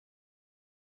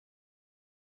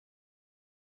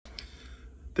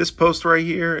This post right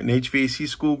here, an HVAC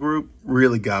school group,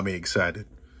 really got me excited.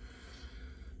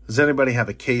 Does anybody have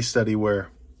a case study where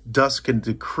dust can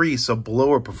decrease a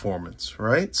blower performance,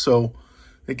 right? So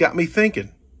it got me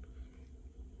thinking,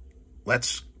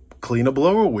 let's clean a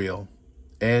blower wheel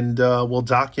and we'll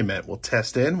document, we'll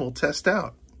test in, we'll test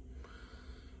out.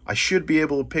 I should be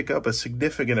able to pick up a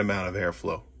significant amount of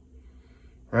airflow,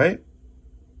 right?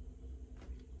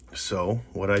 So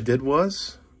what I did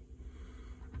was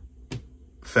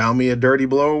found me a dirty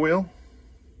blower wheel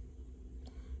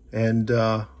and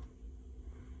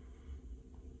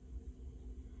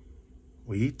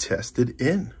we tested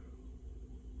in.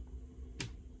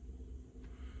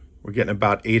 We're getting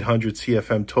about 800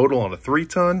 CFM total on a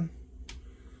 3-ton.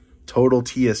 Total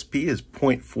TSP is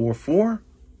 0.44.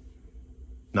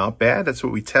 Not bad. That's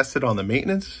what we tested on the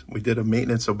maintenance. We did a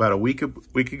maintenance about a week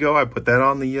ago. I put that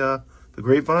on the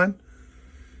grapevine.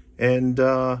 And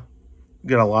got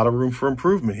a lot of room for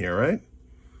improvement here, right?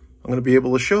 I'm going to be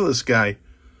able to show this guy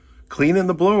cleaning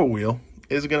the blower wheel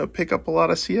is going to pick up a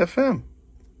lot of CFM.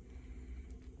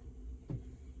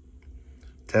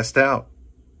 Test out.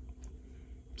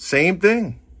 Same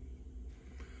thing.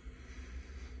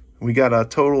 We got a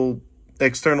total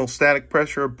external static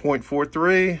pressure of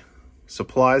 0.43.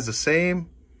 Supply is the same.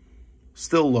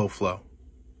 Still low flow.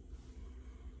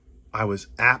 I was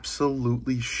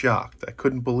absolutely shocked. I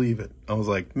couldn't believe it. I was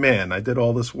like, man, I did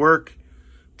all this work,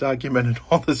 documented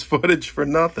all this footage for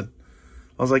nothing.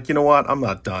 I was like, you know what? I'm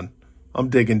not done. I'm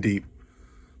digging deep.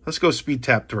 Let's go speed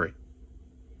tap 3.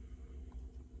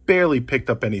 Barely picked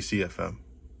up any CFM.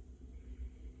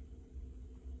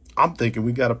 I'm thinking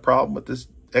we got a problem with this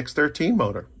X-13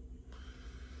 motor.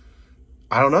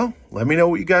 I don't know. Let me know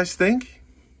what you guys think.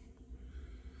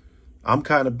 I'm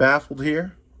kind of baffled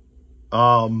here.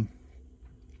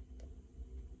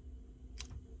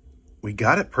 We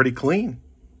got it pretty clean.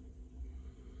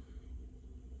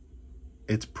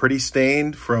 It's pretty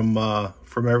stained from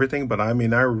everything, but I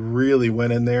mean, I really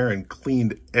went in there and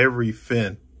cleaned every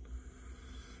fin.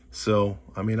 So,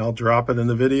 I mean, I'll drop it in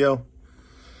the video.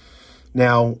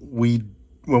 Now, when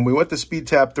we went to Speed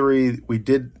Tap 3, we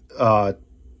did,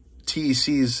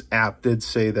 TEC's app did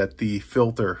say that the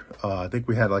filter, I think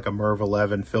we had like a MERV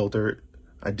 11 filter.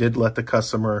 I did let the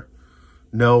customer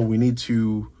know we need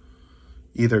to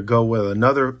either go with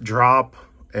another drop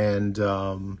and,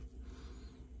 or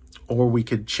we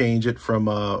could change it from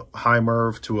a high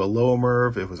MERV to a low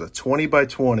MERV. It was a 20 by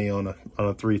 20 on a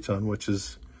 3-ton, which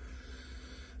is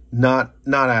not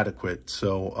adequate.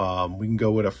 So we can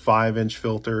go with a 5-inch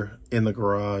filter in the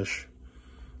garage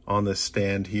on this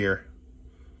stand here.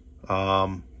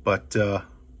 But the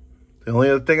only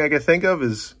other thing I can think of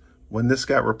is when this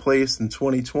got replaced in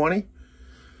 2020,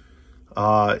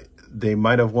 they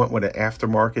might have went with an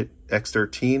aftermarket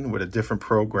X-13 with a different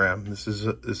program. This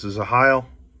is a Heil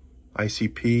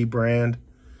ICP brand.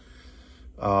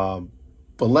 But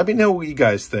let me know what you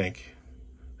guys think.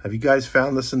 Have you guys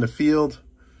found this in the field?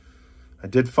 I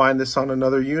did find this on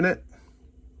another unit.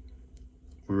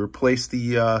 We replaced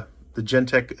the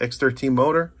Gentech X-13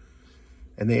 motor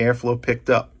and the airflow picked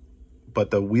up,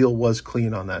 but the wheel was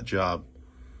clean on that job.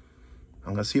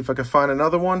 I'm gonna see if I can find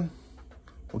another one.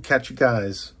 We'll catch you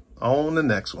guys on the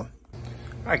next one.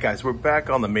 All right, guys, we're back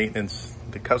on the maintenance.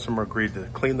 The customer agreed to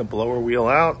clean the blower wheel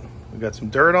out. We got some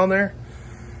dirt on there,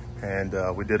 and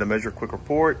we did a measure quick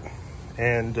report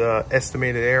and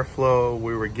estimated airflow.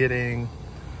 We were getting,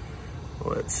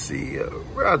 let's see,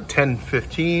 around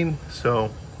 10-15.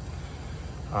 So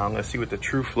I'm gonna see what the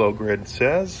Trueflow grid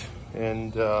says,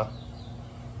 and we're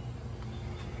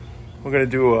gonna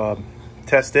do a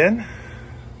test in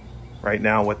right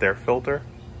now with their filter,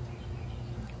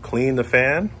 clean the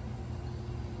fan,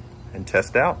 and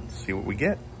test out, see what we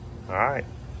get.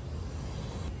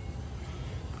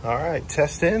 All right,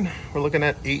 test in. We're looking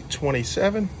at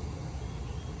 827.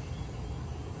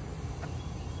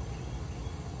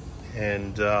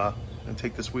 And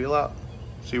take this wheel out,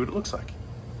 see what it looks like.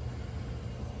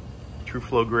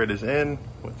 Trueflow grid is in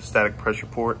with the static pressure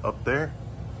port up there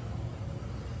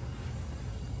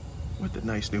with the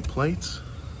nice new plates.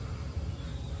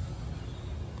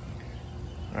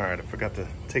 All right, I forgot to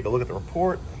take a look at the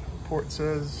report. The report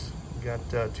says we got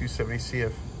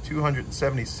 276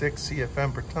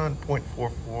 CFM per ton,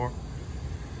 0.44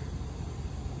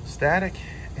 static,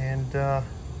 and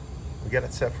we got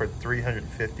it set for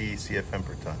 350 CFM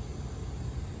per ton.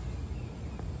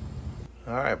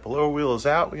 All right, blower wheel is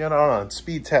out. We got it on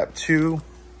speed tap 2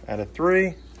 out of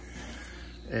 3.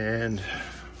 And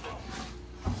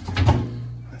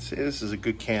I'd say this is a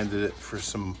good candidate for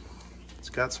some, it's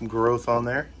got some growth on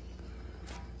there.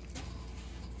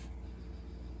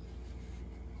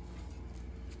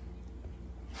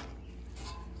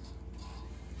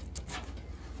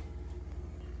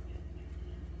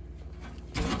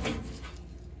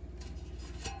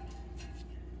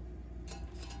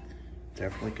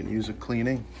 Definitely can use a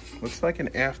cleaning. Looks like an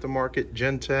aftermarket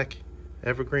Gentech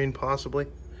Evergreen, possibly.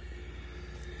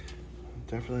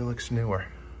 Definitely looks newer.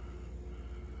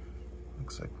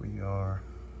 Looks like we are,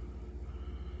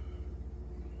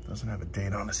 doesn't have a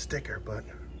date on a sticker, but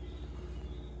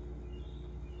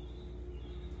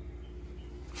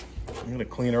I'm gonna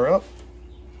clean her up,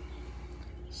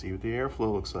 see what the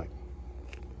airflow looks like.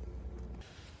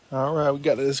 All right, we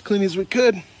got it as clean as we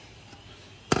could.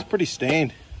 It's pretty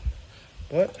stained,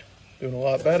 but doing a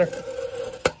lot better.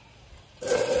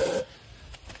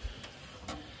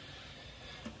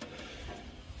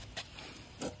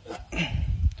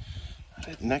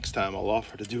 Next time I'll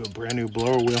offer to do a brand new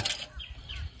blower wheel.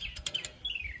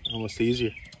 Almost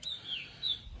easier.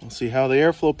 We'll see how the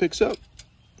airflow picks up.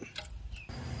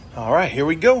 All right, here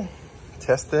we go.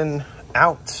 Testing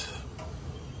out.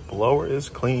 Blower is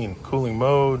clean. Cooling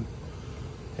mode,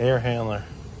 air handler,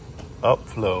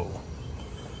 upflow,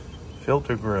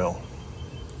 filter grill,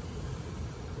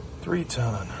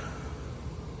 3-ton.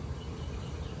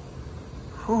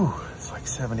 Whew, it's like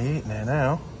 78 in there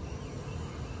now.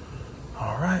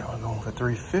 All right, we're going for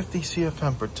 350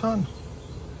 CFM per ton.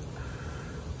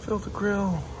 Filter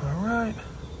grill, all right.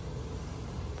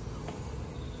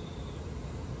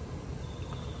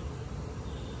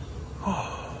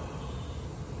 Oh.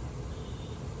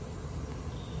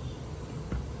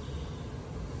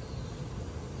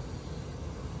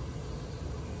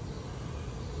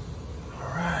 All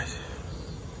right.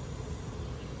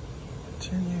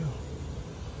 Continue.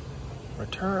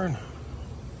 Return.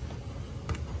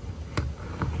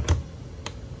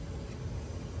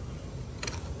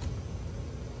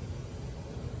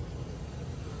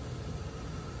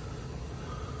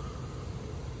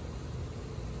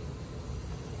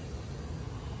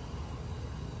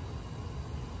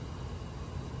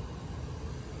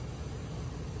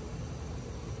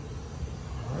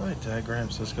 Diagram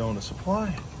says going to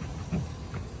supply.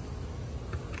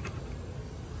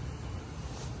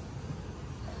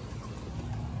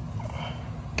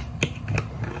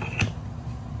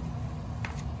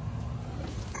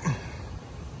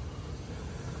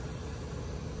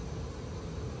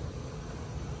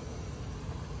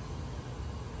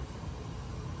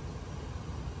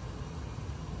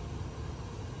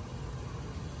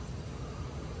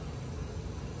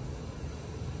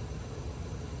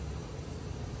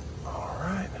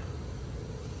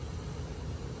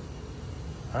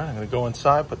 All right, I'm gonna go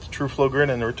inside, put the Trueflow grid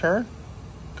in the return,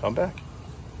 come back.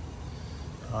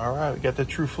 All right, we got the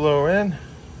Trueflow in.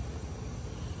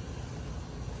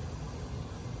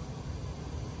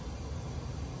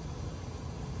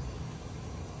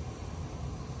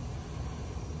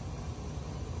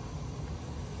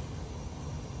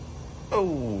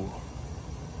 Oh,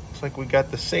 looks like we got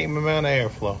the same amount of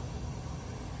airflow.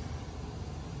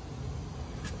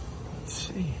 Let's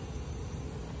see.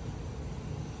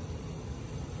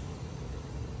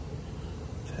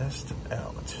 Test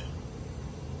out.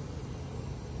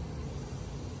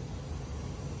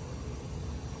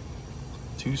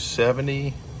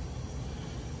 $270,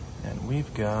 and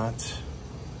we've got,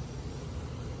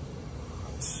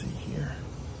 let's see here,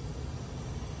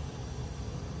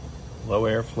 low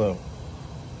airflow.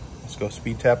 Let's go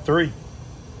speed tap 3.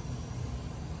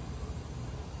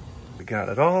 We got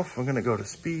it off. We're gonna go to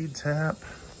speed tap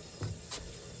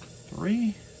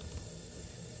 3.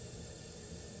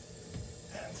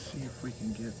 See if we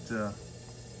can get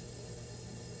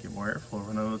more airflow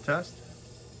for another test.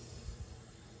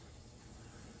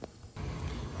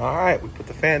 All right, we put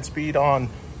the fan speed on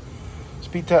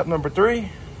speed tap number 3,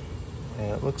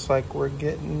 and it looks like we're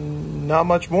getting not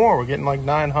much more. We're getting like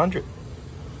 900.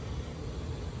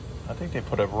 I think they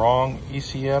put a wrong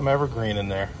ECM Evergreen in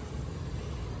there.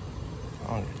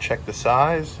 I'm gonna check the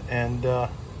size and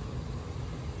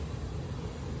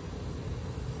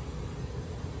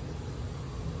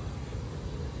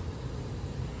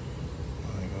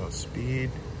speed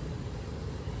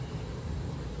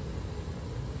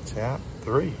tap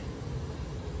 3.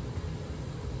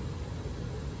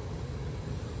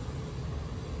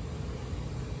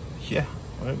 Yeah,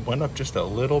 it went up just a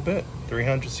little bit.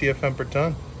 300 CFM per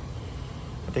ton.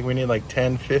 I think we need like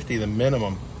 1050, the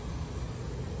minimum.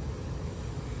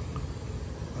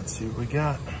 Let's see what we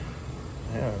got.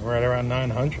 Yeah, right around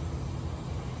 900.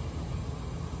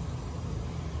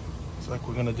 Looks like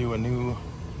we're gonna do a new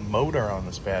motor on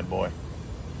this bad boy.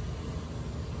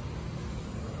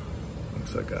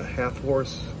 Looks like a 1/2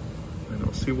 horse, and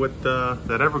we'll see what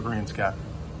that Evergreen's got.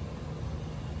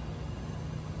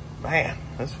 Man,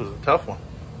 this was a tough one.